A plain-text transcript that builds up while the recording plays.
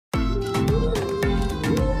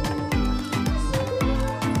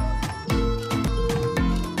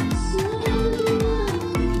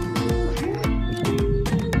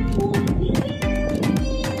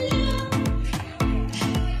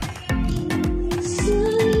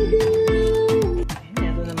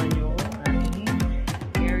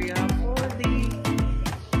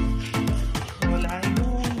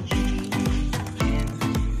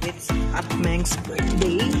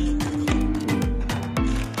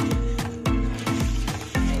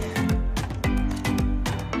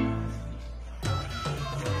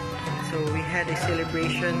had a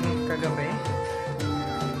celebration kagabi.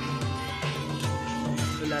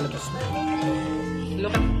 Lalabas na.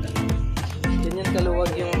 Look at that. Ganyan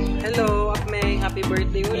kaluwag yung hello, Akmeng, happy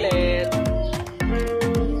birthday ulit.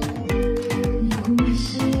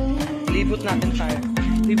 Libot natin tayo.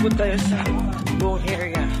 Libot tayo sa buong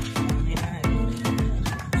area. Ayan.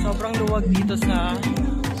 Sobrang luwag dito sa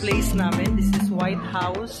place namin. This is White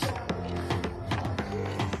House.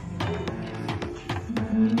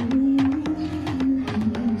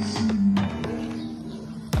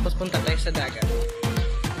 Tapos punta tayo sa dagat.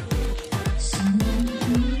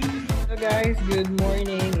 So guys, good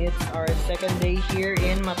morning. It's our second day here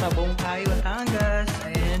in MATABONGKAY, Batanggas.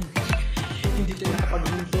 And hindi tayo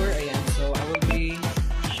nakapag-room tour. Ayan, so I will be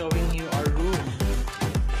showing you our room.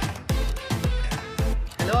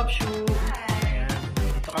 Hello, Apshu! Ayan,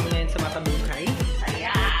 dito kami ngayon sa MATABONGKAY.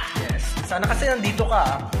 Yes. Sana kasi nandito ka.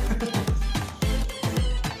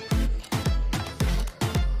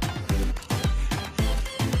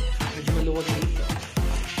 Medyo maluwag dito.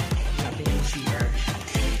 Natin yung CR.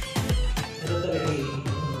 Hello talaga eh.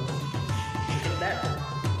 Look at that.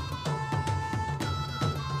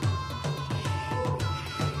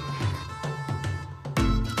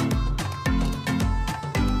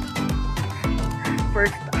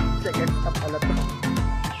 First stop, second stop pala to.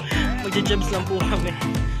 Magja-jobs lang po kami.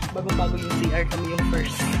 Bago-bago yung CR, kami yung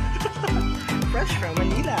first. Fresh from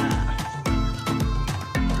Manila.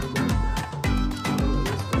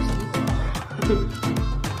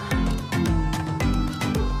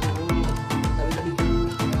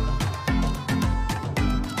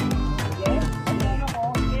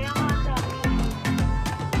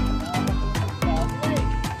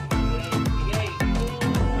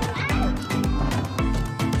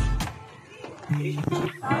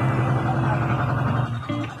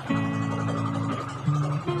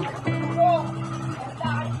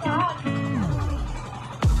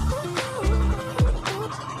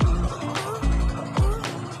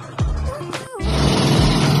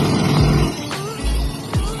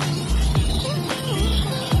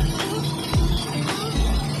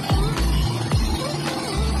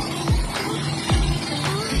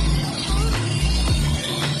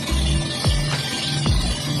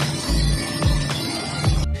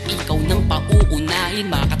 Pauunahin,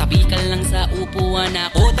 makatabi ka lang sa upuan.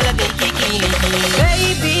 Ako talaga'y kikilig.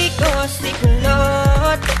 Baby ko si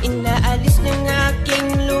kulot, inaalis ng aking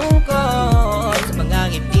lungkot. Sa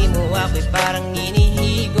mga ngiti mo ako'y parang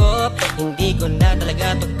inihigop. Hindi ko na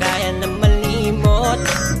talaga to kaya na malimot.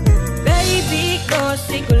 Baby ko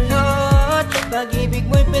si kulot, pag-ibig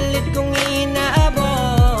mo'y pilit kong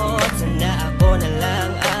inaabot. Sana ako na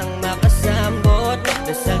lang ang makasambot.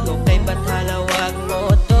 Dasal ko kay Bathala, wag mo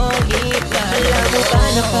tong alam mo ba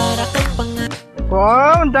na para kang pangat.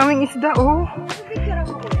 Wow, ang daming isda oh.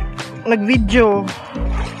 Nag-video.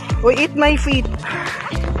 Oh, eat my feet.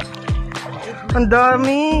 Ang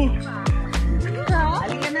dami.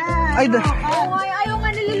 Halika na. Ay, Ayaw nga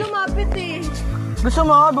nila lumapit eh. gusto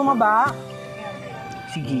mo bumaba?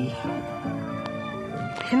 Sige.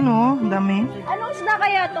 Yan oh, ang dami. Anong isda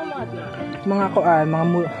kaya itong mga to? Mga kuan,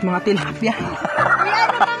 mga tilapia. Kuya,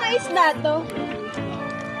 ano mga isda to?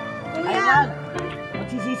 Kuya,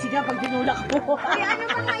 Magsisisi ka pag tinulak mo. kuya, ano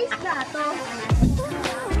mga isda to?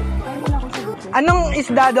 Anong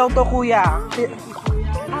isda daw to, kuya?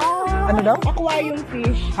 Ano daw? Aquarium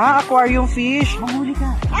fish. Ha? Aquarium fish? Mahuli ka.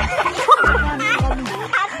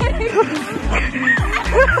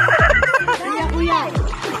 Kuya.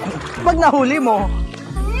 Pag nahuli mo.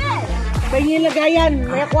 Pahingin lagayan.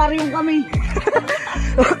 May aquarium kami.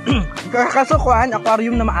 Kaso kuan,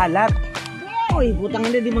 aquarium na maalat. Uy, butang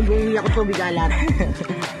hindi. Di mag-uwi ako tubig alat.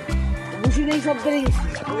 Ubusin na yung soft drinks.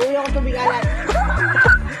 Mag-uwi ako tubig alat.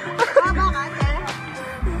 Baba ka, te.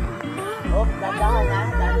 Oh, dandahan ha.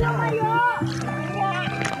 Dandahan.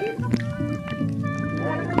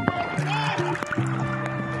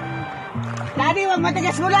 Daddy, wag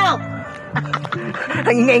matigas mo lang.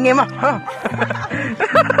 Ang ingay-ingay mo.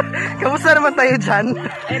 Kamusta naman tayo dyan?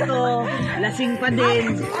 Eto, lasing pa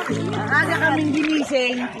din. Aga kaming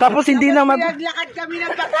ginising. Tapos hindi na Naglakad kami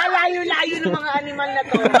ng pakalayo-layo ng mga animal na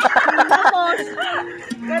to. Tapos,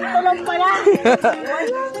 ganito lang pala.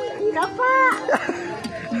 Kapa!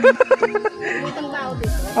 Lutang ba ako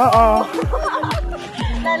dito? Oo.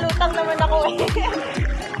 Nalutang naman ako eh.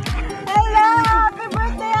 Hello! Happy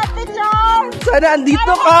birthday, Ate Char! Sana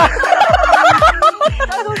andito ka.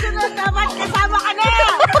 Sa susunod dapat kasama ka na!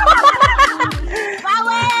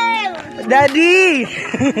 Bawel! Daddy!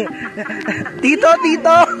 Tito,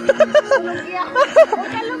 tito! Huwag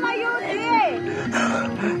ka lumayo, eh!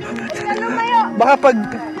 Huwag ka lumayo! Baka pag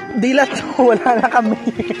dilat wala na kami.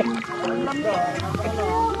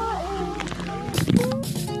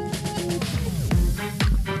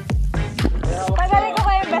 Tagalin ko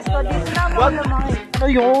kayo best ko. Dito na mo lumaki. Ano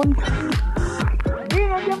yun? Hindi,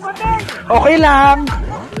 nandiyan pa din. Okay lang.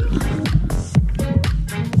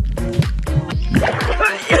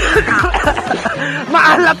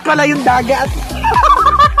 Maalat pala yung dagat.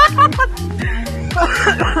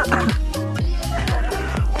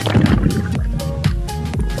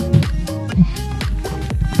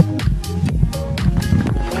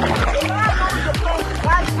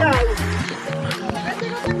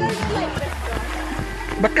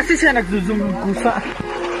 Ba't kasi siya nagzuzum ng kusa?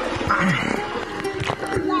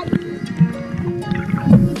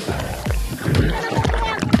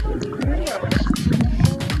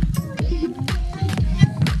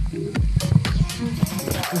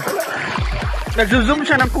 Nagzo-zoom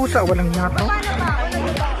siya ng kusa, walang yato.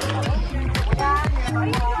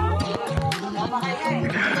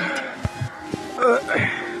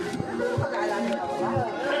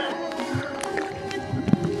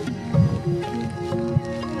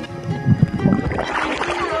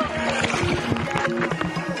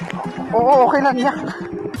 Oo, okay lang yan.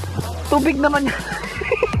 Tubig naman yan.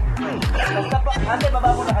 Ate, baba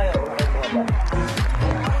mo na kayo.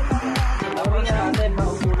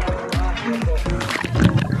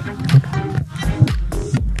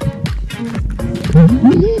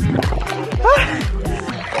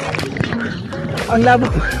 Ang labo.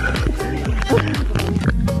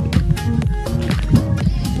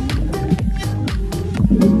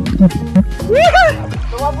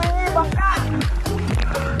 Tumabi niyo yung bangka.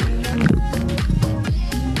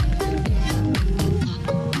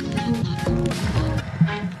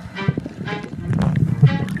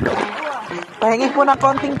 Pahingi po ng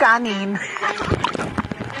konting kanin.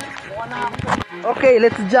 Okay,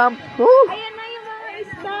 let's jump. Woo! Ayan na yung mga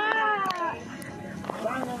isda.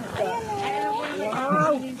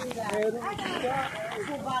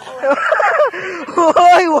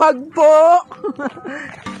 Hoy, wag po.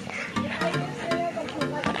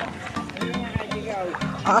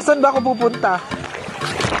 Asan ba ako pupunta?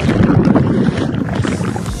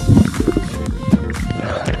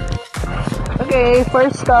 Okay,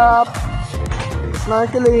 first stop.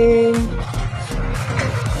 Snorkeling.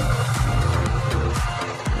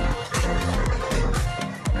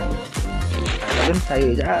 Ayun tayo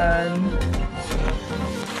dyan.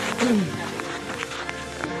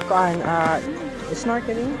 Kuan,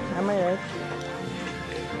 snorkeling? Am I right?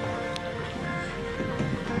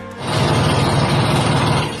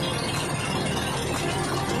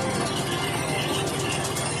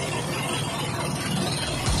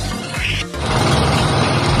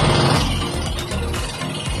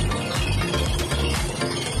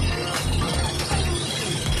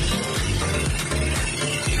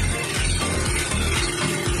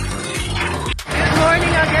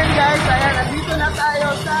 Guys, ayan, nandito na tayo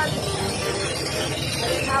sa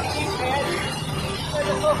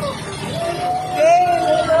hey,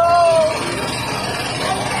 hello!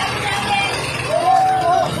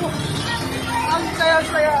 Ang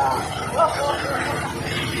saya-saya!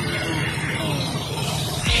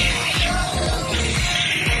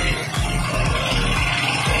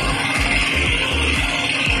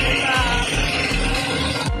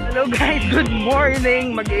 Hello guys, good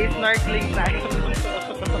morning! Mag-snorkeling tayo.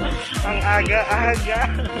 Ang aga-aga.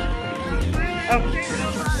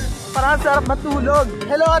 Parang sarap matulog.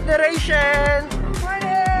 Hello, Ate Rachel!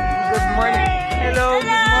 Morning! Good morning! Hello, good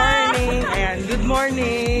morning! Ayan, good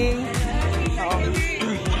morning!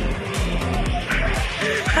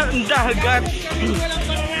 Ang dagat!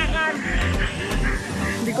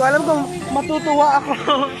 Hindi ko alam kung matutuwa ako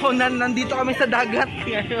kung nandito kami sa dagat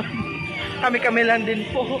ngayon. Kami-kami lang din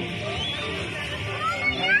po.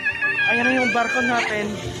 Ayan na yung barko natin.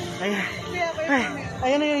 Ayan.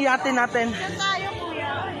 Ayan na yung yate natin. Saan tayo,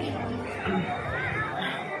 kuya?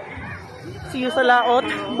 See you sa laot.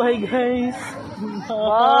 Bye guys.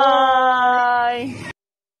 Bye.